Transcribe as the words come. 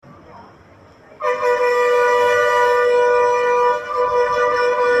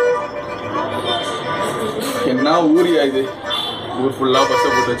ஃபுல்லாக பஸ்ஸை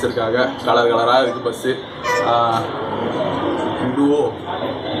போட்டு வச்சுருக்காங்க. கலர் கலராக இருக்குது பஸ்ஸு. இதுவோ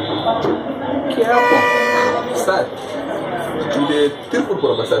கேட்போம் சார். இது திருப்பூர்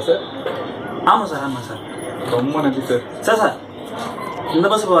போகிற பஸ்ஸா சார்? ஆமாம் சார், ஆமாம் சார். ரொம்ப நன்றி சார். சார் சார் இந்த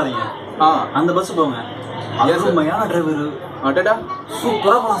பஸ் போகாதீங்க. அந்த பஸ் போங்க. அருமையான டிரைவரு. அடடா,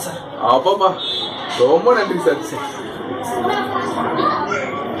 சூப்பராக போகலாம் சார். அப்பாப்பா, ரொம்ப நன்றி சார். சரி,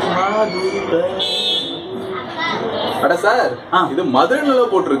 அட சார், இது மதுரையில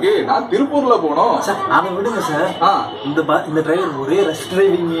போட்டிருக்கு. நான் திருப்பூர்ல போனோம் சார். அதை விடுங்க சார். இந்த டிரைவர் ஒரே ரஷ்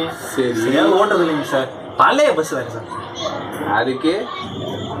டிரைவிங். சரி, ஓட்டுறது இல்லைங்க சார். பழைய பஸ் வேறு சார். அதுக்கு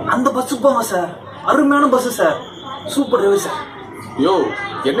அந்த பஸ்ஸுக்கு போங்க சார். அருமையான bus sir. Super driver sir. யோ,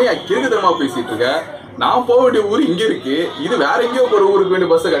 என்னையா கிறுக்குத்தனமா பேசிட்டு இருக்க? நான் போக வேண்டிய ஊர் இங்கே இருக்கு. இது வேற எங்கேயோ ஒரு ஊருக்கு வேண்டிய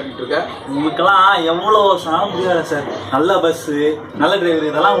பஸ்ஸை காட்டிட்டு இருக்க. உங்களுக்கெல்லாம் எவ்வளோ சாணம் புரியாது சார். நல்ல பஸ்ஸு, நல்ல டிரைவர்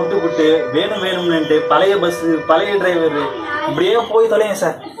இதெல்லாம் விட்டு வேணும்னுட்டு பழைய பஸ்ஸு, பழைய டிரைவரு இப்படியே போய் தொலைங்க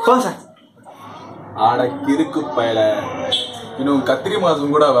சார். போங்க சார். ஆட கிறுக்கு பயல, இன்னும் கத்திரி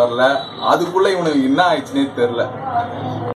மாதம் கூட வரல, அதுக்குள்ள இவனுக்கு என்ன ஆயிடுச்சுன்னே தெரில.